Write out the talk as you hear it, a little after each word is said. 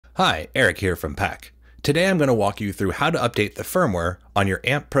Hi, Eric here from PAC. Today I'm going to walk you through how to update the firmware on your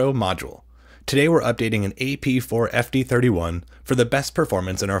AmpPRO module. Today we're updating an AP4 FD31 for the best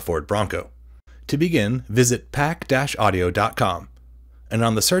performance in our Ford Bronco. To begin, visit pac-audio.com and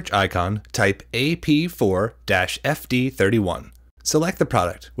on the search icon type AP4-FD31. Select the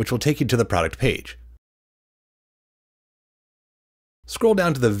product, which will take you to the product page. Scroll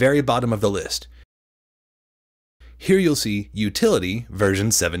down to the very bottom of the list. Here you'll see Utility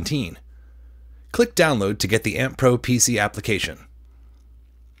version 17. Click Download to get the AmpPRO PC application.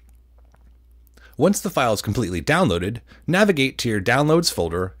 Once the file is completely downloaded, navigate to your Downloads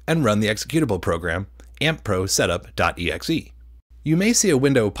folder and run the executable program ampprosetup.exe. You may see a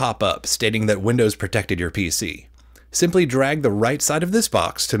window pop up stating that Windows protected your PC. Simply drag the right side of this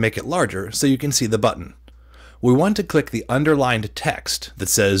box to make it larger so you can see the button. We want to click the underlined text that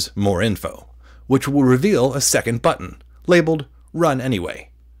says More Info, which will reveal a second button, labeled Run Anyway.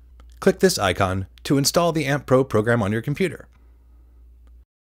 Click this icon to install the AmpPRO program on your computer.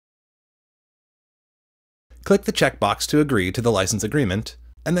 Click the checkbox to agree to the license agreement,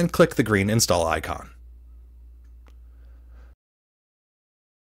 and then click the green Install icon.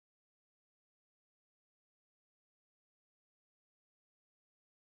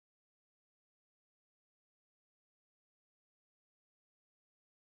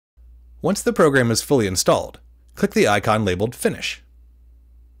 Once the program is fully installed, click the icon labeled Finish.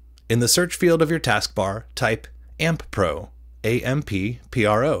 In the search field of your taskbar, type AmpPRO,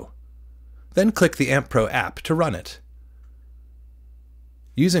 AmpPRO. Then click the AmpPRO app to run it.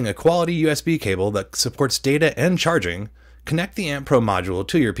 Using a quality USB cable that supports data and charging, connect the AmpPRO module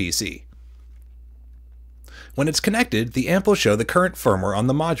to your PC. When it's connected, the amp will show the current firmware on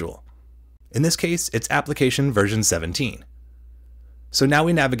the module. In this case, it's application version 17. So now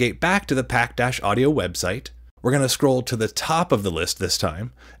we navigate back to the pac-audio website. We're going to scroll to the top of the list this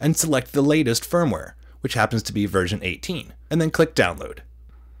time and select the latest firmware, which happens to be version 18, and then click Download.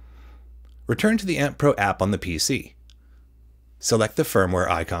 Return to the AmpPRO app on the PC. Select the firmware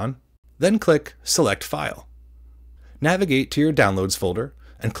icon, then click Select File. Navigate to your Downloads folder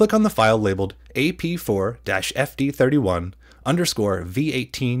and click on the file labeled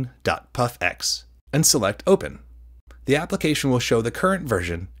AP4-FD31_V18.puffx and select Open. The application will show the current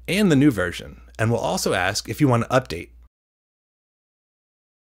version and the new version, and will also ask if you want to update.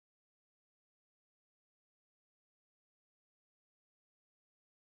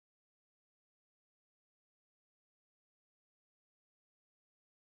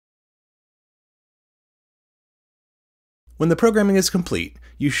 When the programming is complete,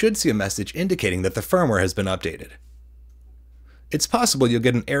 you should see a message indicating that the firmware has been updated. It's possible you'll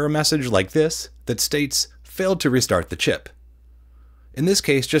get an error message like this that states, "Failed to restart the chip." In this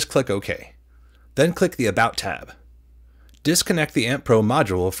case, just click OK. Then click the About tab. Disconnect the AmpPRO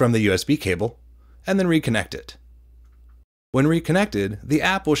module from the USB cable, and then reconnect it. When reconnected, the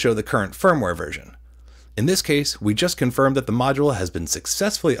app will show the current firmware version. In this case, we just confirmed that the module has been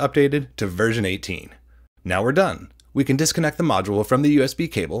successfully updated to version 18. Now we're done. We can disconnect the module from the USB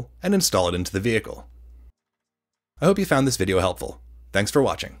cable and install it into the vehicle. I hope you found this video helpful. Thanks for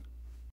watching.